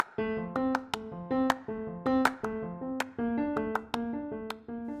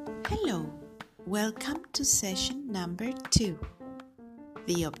Hello, welcome to session number 2.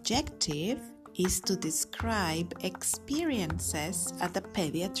 The objective is to describe experiences at the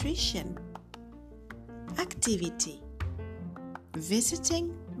pediatrician. Activity: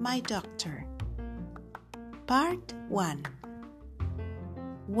 Visiting my doctor. Part 1.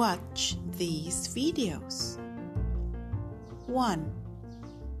 Watch these videos. 1.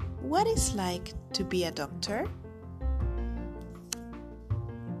 What is like to be a doctor?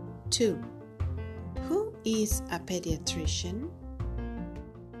 2. Who is a pediatrician?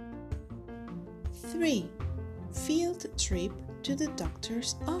 3. Field trip to the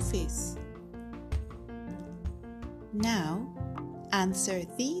doctor's office. Now, answer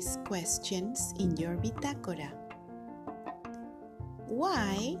these questions in your bitácora.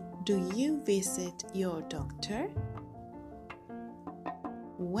 Why do you visit your doctor?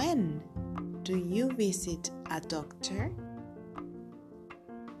 When do you visit a doctor?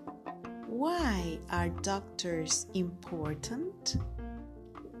 Why are doctors important?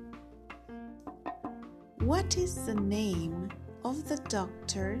 What is the name of the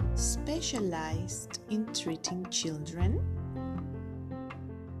doctor specialized in treating children?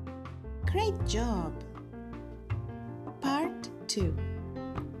 Great job! Part 2.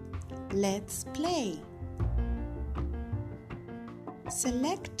 Let's play.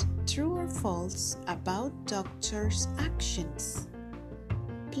 Select true or false about doctor's actions.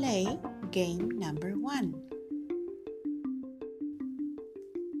 Play game number 1.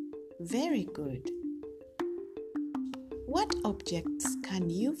 Very good. What objects can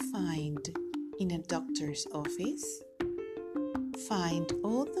you find in a doctor's office? Find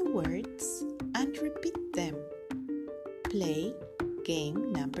all the words and repeat them. Play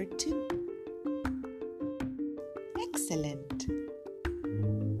game number 2. Excellent.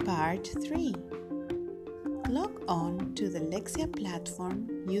 Part 3. Log on to the Lexia platform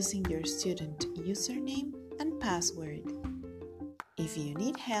using your student username and password. If you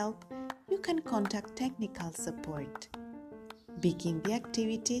need help, you can contact technical support. Begin the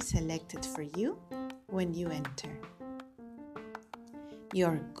activity selected for you when you enter.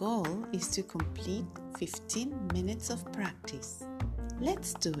 Your goal is to complete 15 minutes of practice.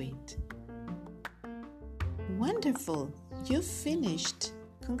 Let's do it. Wonderful! You've finished.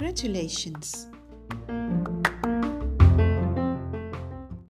 Congratulations!